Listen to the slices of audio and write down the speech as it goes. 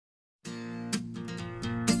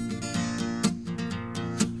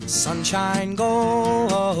Sunshine, go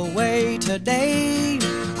away today.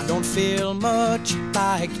 I don't feel much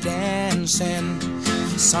like dancing.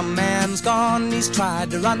 Some man's gone, he's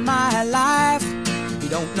tried to run my life. He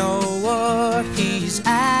don't know what he's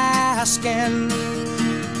asking.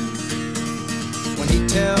 When he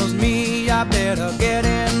tells me I better get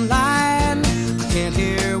in line, I can't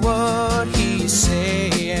hear what he's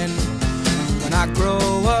saying. When I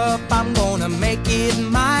grow up, I'm gonna make it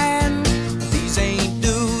mine. These ain't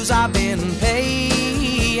dues I've been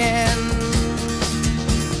paying.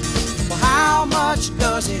 Well, how much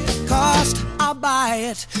does it cost? I'll buy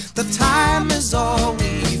it. The time is all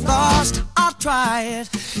we've lost. I'll try it.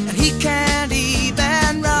 And he can't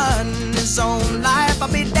even run his own life.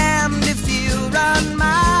 I'll be damned if he'll run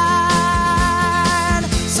mine.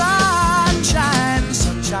 Sunshine,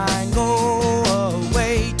 sunshine, go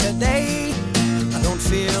away today. I don't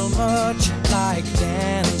feel much like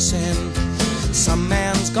dancing. Some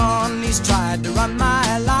man's gone, he's tried to run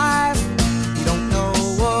my life. You don't know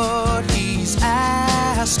what he's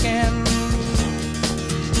asking.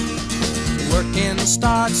 Working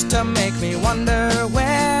starts to make me wonder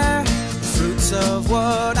where the fruits of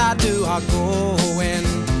what I do are going.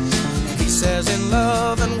 He says in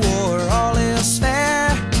love and war all is fair,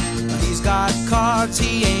 but he's got cards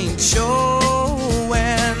he ain't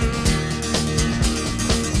showing.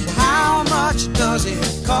 How much does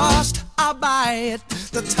it cost? I'll buy it.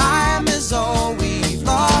 The time is all we've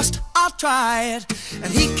lost. I'll try it.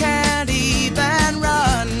 And he can't even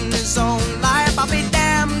run his own life. I'll be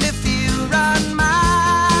damned if you run mine.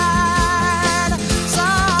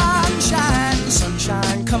 Sunshine,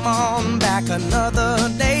 sunshine, come on back another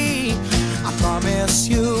day. I promise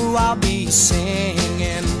you I'll be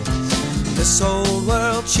singing. This old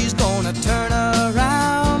world, she's gonna turn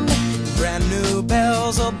around. Brand new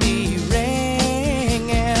bells will be ringing.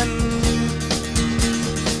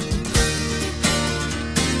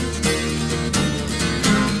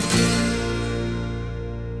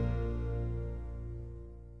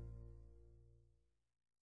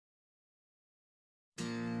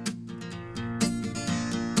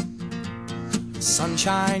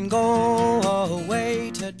 Sunshine, go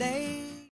away today.